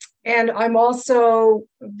 and I'm also,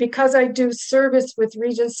 because I do service with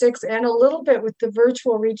Region 6 and a little bit with the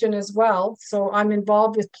virtual region as well. So I'm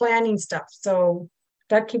involved with planning stuff. So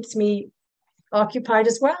that keeps me occupied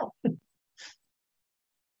as well.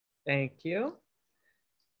 Thank you.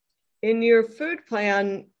 In your food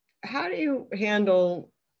plan, how do you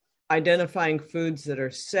handle identifying foods that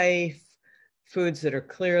are safe, foods that are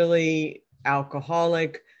clearly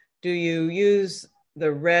alcoholic? Do you use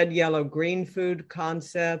the red, yellow, green food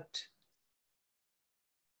concept?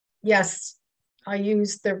 Yes, I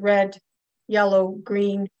use the red, yellow,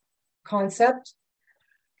 green concept.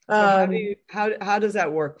 So how does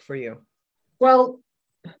that work for you? Well,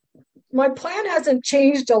 my plan hasn't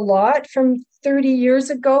changed a lot from 30 years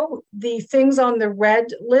ago. The things on the red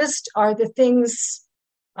list are the things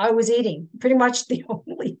I was eating, pretty much the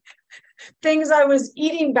only things I was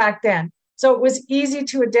eating back then. So it was easy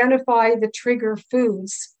to identify the trigger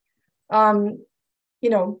foods, you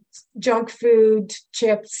know, junk food,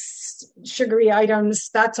 chips, sugary items,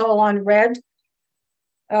 that's all on red.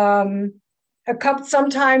 A couple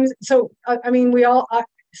sometimes, so I mean,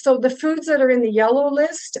 so the foods that are in the yellow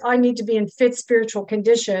list, I need to be in fit spiritual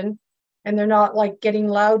condition, and they're not like getting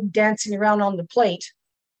loud, dancing around on the plate.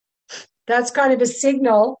 That's kind of a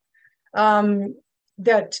signal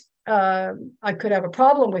that I could have a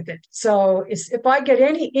problem with it. So if I get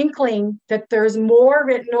any inkling that there's more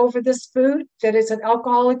written over this food, that it's an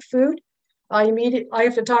alcoholic food, I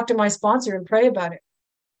have to talk to my sponsor and pray about it.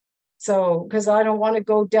 So, because I don't want to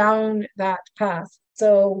go down that path.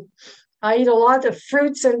 So I eat a lot of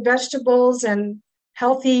fruits and vegetables and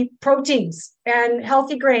healthy proteins and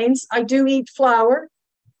healthy grains. I do eat flour,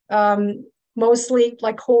 mostly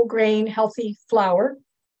like whole grain, healthy flour.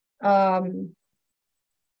 Yeah.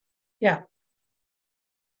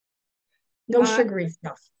 No sugary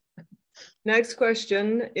stuff. Next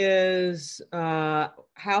question is, how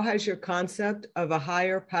has your concept of a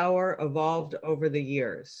higher power evolved over the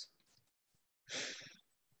years?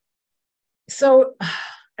 So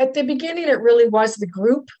at the beginning, it really was the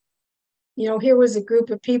group. You know, here was a group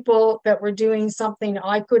of people that were doing something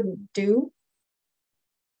I couldn't do.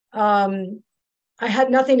 I had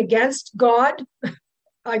nothing against God.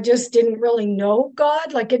 I just didn't really know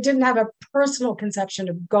God. Like, it didn't have a personal conception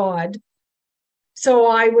of God. So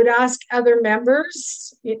I would ask other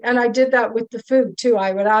members, and I did that with the food too.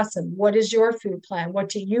 I would ask them, what is your food plan? What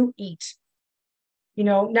do you eat? You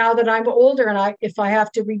know, now that I'm older and if I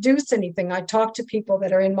have to reduce anything, I talk to people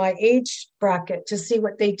that are in my age bracket to see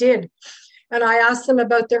what they did. And I ask them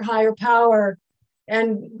about their higher power.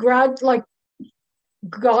 And God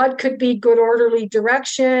could be good orderly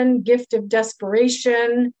direction, gift of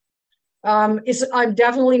desperation. I'm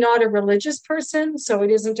definitely not a religious person, so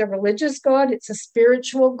it isn't a religious God, it's a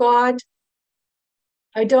spiritual God.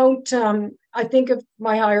 I think of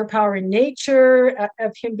my higher power in nature,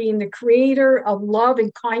 of him being the creator of love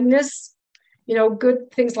and kindness, you know,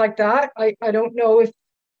 good things like that. I don't know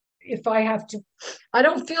if I have to, I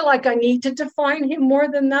don't feel like I need to define him more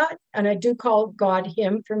than that. And I do call God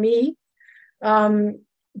him for me,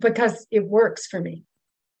 because it works for me.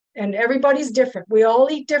 And everybody's different. We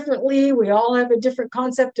all eat differently. We all have a different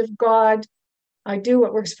concept of God. I do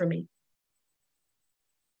what works for me.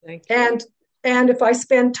 Thank you. And if I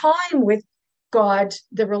spend time with God,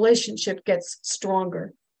 the relationship gets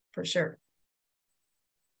stronger, for sure.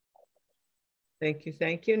 Thank you.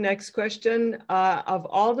 Thank you. Next question. Of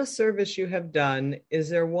all the service you have done, is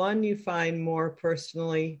there one you find more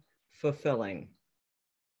personally fulfilling?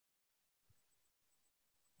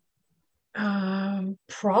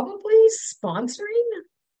 Probably sponsoring.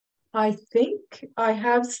 I think I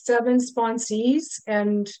have 7 sponsees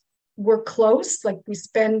and we're close. Like, we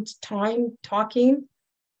spend time talking,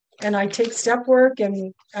 and I take step work,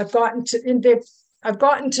 and I've gotten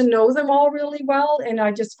to know them all really well. And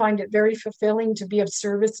I just find it very fulfilling to be of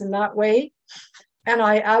service in that way. And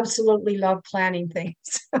I absolutely love planning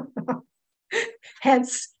things.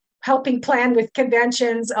 Hence, helping plan with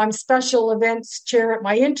conventions. I'm special events chair at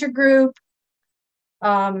my intergroup.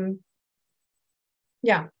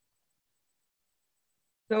 Yeah.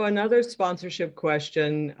 So another sponsorship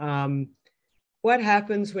question. What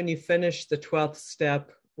happens when you finish the 12th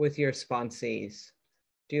step with your sponsees?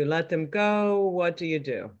 Do you let them go? What do you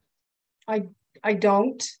do? I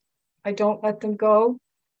don't let them go,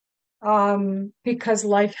 because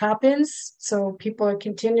life happens. So people are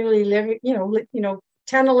continually living,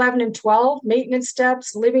 10, 11, and 12, maintenance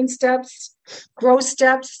steps, living steps, growth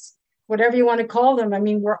steps, whatever you want to call them. I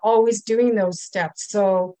mean, we're always doing those steps.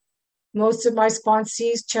 So most of my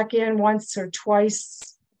sponsees check in once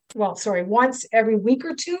every week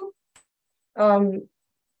or two.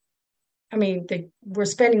 I mean, we're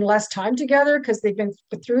spending less time together because they've been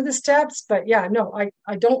through the steps, but yeah, no, I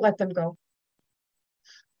don't let them go.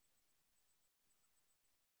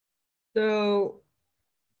 So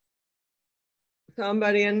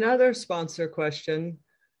another sponsor question.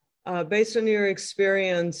 Based on your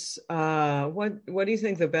experience, what do you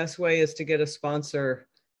think the best way is to get a sponsor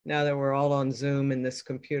now that we're all on Zoom in this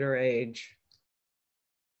computer age?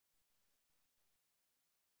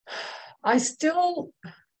 I still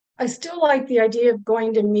like the idea of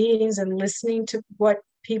going to meetings and listening to what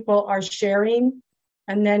people are sharing,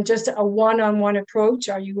 and then just a one-on-one approach.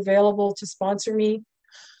 Are you available to sponsor me?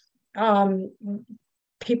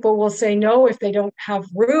 People will say no if they don't have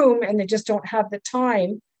room and they just don't have the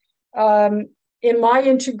time. In my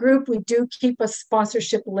intergroup, we do keep a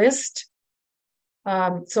sponsorship list.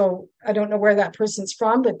 So I don't know where that person's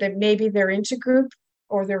from, but maybe their intergroup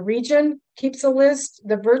or their region keeps a list.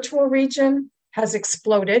 The virtual region has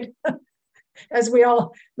exploded, as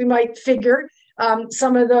we might figure.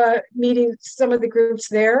 Some of the groups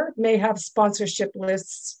there may have sponsorship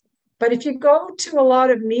lists. But if you go to a lot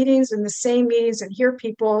of meetings and the same meetings and hear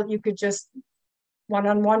people, you could just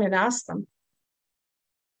one-on-one and ask them.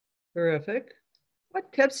 Terrific.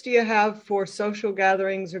 What tips do you have for social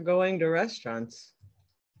gatherings or going to restaurants?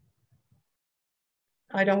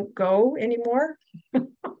 I don't go anymore.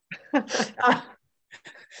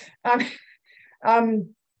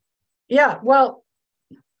 Yeah, well,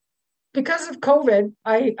 because of COVID,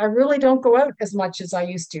 I really don't go out as much as I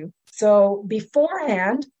used to. So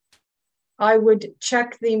beforehand, I would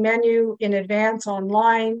check the menu in advance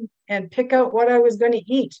online and pick out what I was going to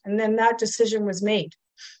eat. And then that decision was made.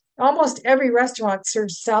 Almost every restaurant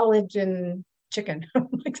serves salad and chicken.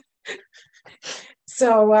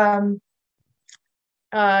 So,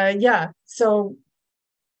 yeah. So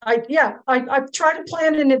I try to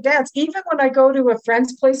plan in advance. Even when I go to a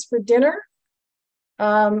friend's place for dinner,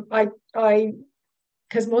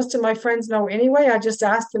 because most of my friends know anyway, I just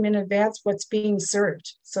ask them in advance what's being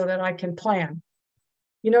served so that I can plan.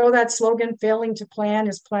 You know that slogan, failing to plan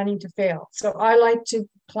is planning to fail. So I like to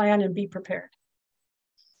plan and be prepared.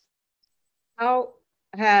 How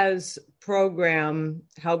has program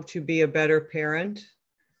helped you be a better parent,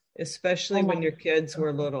 especially when your kids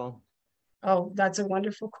were little? Oh, that's a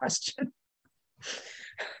wonderful question.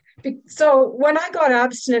 So when I got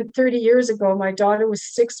abstinent 30 years ago, my daughter was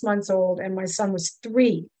 6 months old and my son was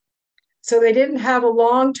 3. So they didn't have a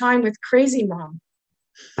long time with crazy mom.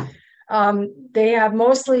 They have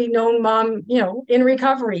mostly known mom, in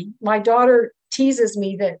recovery. My daughter teases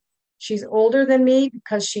me that she's older than me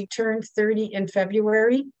because she turned 30 in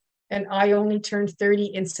February and I only turned 30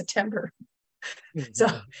 in September. So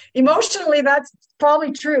emotionally, that's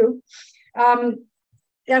probably true. And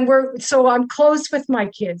I'm close with my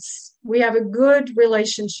kids. We have a good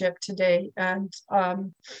relationship today, and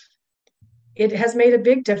it has made a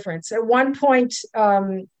big difference. At one point,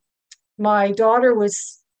 my daughter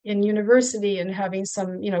was in university and having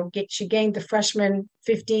some, she gained the freshman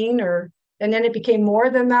 15, and then it became more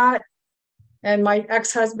than that. And my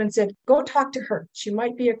ex-husband said, go talk to her. She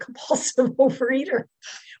might be a compulsive overeater,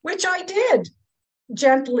 which I did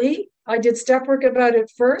gently. I did step work about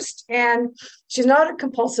it first, and she's not a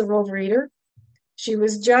compulsive overeater. She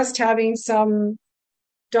was just having some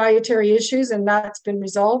dietary issues, and that's been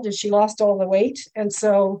resolved, and she lost all the weight. And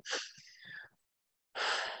so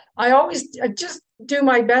I just do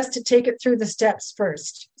my best to take it through the steps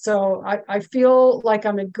first. So I feel like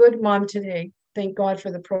I'm a good mom today. Thank God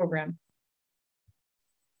for the program.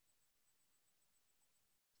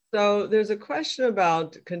 So there's a question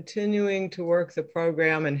about continuing to work the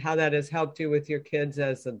program and how that has helped you with your kids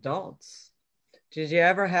as adults. Did you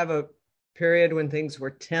ever have a period when things were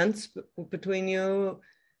tense between you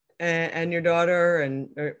and your daughter,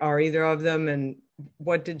 or either of them? And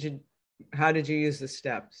how did you use the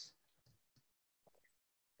steps?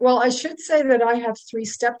 Well, I should say that I have 3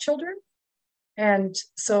 stepchildren. And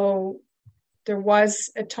so there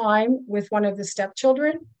was a time with one of the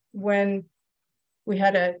stepchildren when we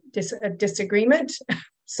had a disagreement.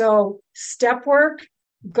 So step work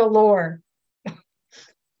galore,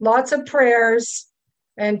 lots of prayers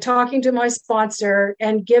and talking to my sponsor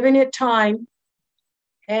and giving it time,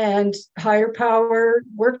 and higher power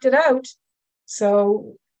worked it out.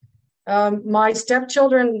 So my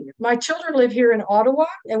children live here in Ottawa,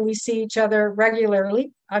 and we see each other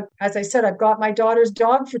regularly. As I said, I've got my daughter's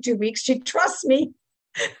dog for 2 weeks. She trusts me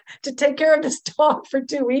to take care of this dog for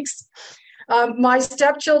 2 weeks. My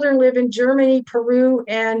stepchildren live in Germany, Peru,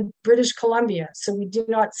 and British Columbia. So we do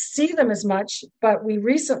not see them as much, but we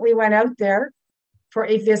recently went out there for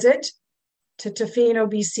a visit to Tofino,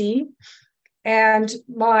 BC. And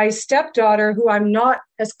my stepdaughter, who I'm not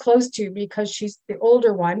as close to because she's the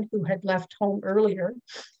older one who had left home earlier,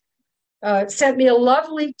 sent me a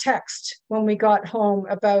lovely text when we got home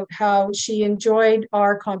about how she enjoyed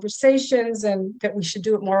our conversations and that we should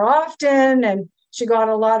do it more often. And she got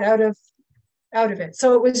a lot out of it.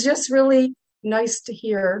 So it was just really nice to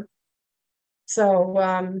hear.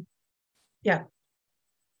 So, yeah.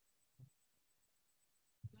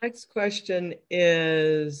 Next question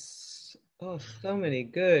is, so many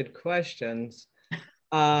good questions.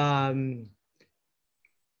 Where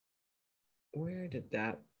did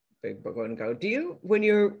that big book one go? Do you, when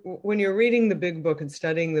you're reading the big book and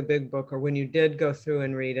studying the big book, or when you did go through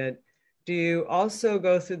and read it, do you also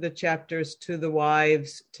go through the chapters to the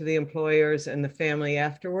wives, to the employers, and the family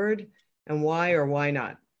afterward? And why or why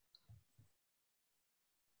not?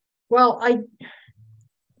 Well,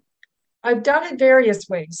 I've done it various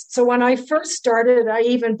ways. So when I first started, I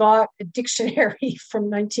even bought a dictionary from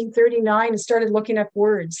 1939 and started looking up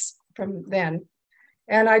words from then.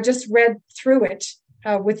 And I just read through it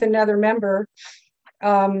with another member.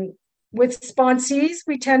 With sponsees,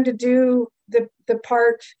 we tend to do the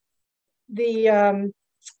part,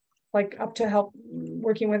 like up to help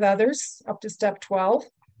working with others, up to step 12.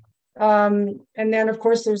 And then, of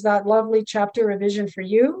course, there's that lovely chapter, A Vision for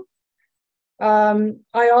You.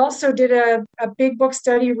 I also did a big book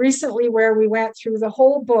study recently where we went through the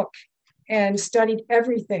whole book and studied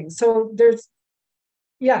everything. So there's,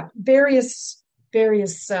 various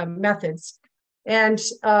methods. And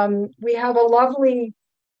we have a lovely,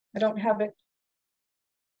 I don't have it.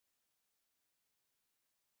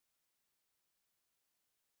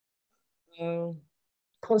 Oh.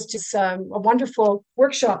 Close to a wonderful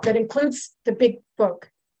workshop that includes the big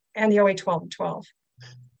book and the OA 12 and 12.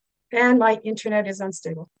 And my internet is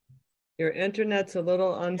unstable. Your internet's a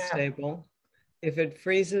little unstable. Yeah. If it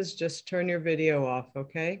freezes, just turn your video off,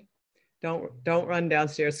 okay? Don't run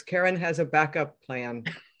downstairs. Karen has a backup plan.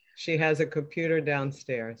 She has a computer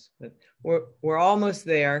downstairs, but we're almost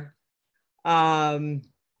there. So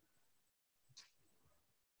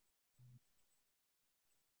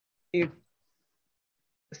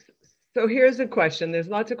here's a question. There's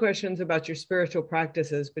lots of questions about your spiritual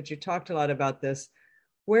practices, but you talked a lot about this.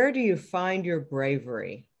 Where do you find your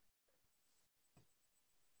bravery?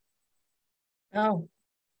 Oh,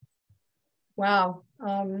 wow.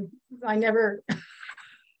 I never,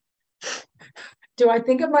 do I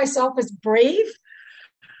think of myself as brave?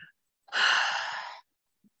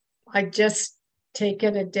 I just take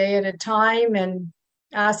it a day at a time and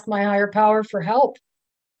ask my higher power for help.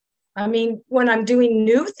 I mean, when I'm doing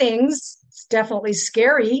new things, it's definitely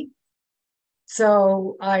scary.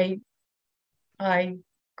 So I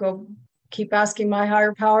go keep asking my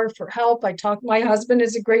higher power for help. My husband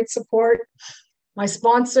is a great support. My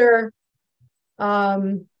sponsor,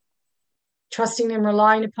 trusting and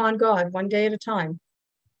relying upon God one day at a time.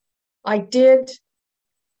 My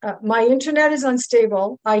internet is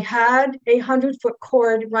unstable. I had a 100-foot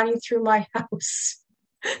cord running through my house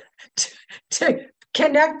to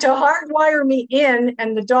connect to hardwire me in,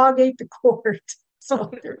 and the dog ate the cord.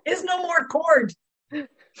 So there is no more cord.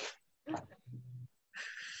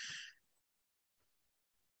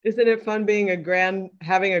 Isn't it fun being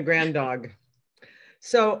having a grand dog?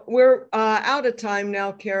 So we're out of time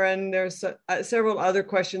now, Karen. There's several other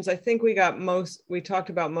questions. I think we talked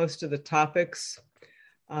about most of the topics.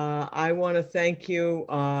 I want to thank you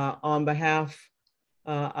on behalf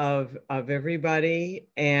of everybody,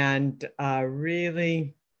 and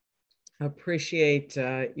really appreciate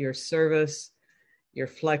your service, your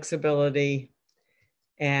flexibility,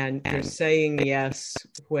 and your saying yes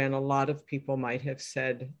when a lot of people might have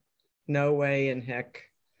said no way in heck.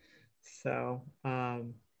 So well,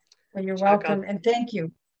 you're welcome, and thank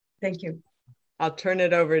you. I'll turn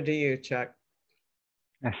it over to you, Chuck.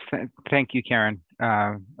 Yes, thank you, Karen.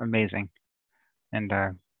 Amazing, and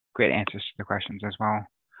great answers to the questions as well.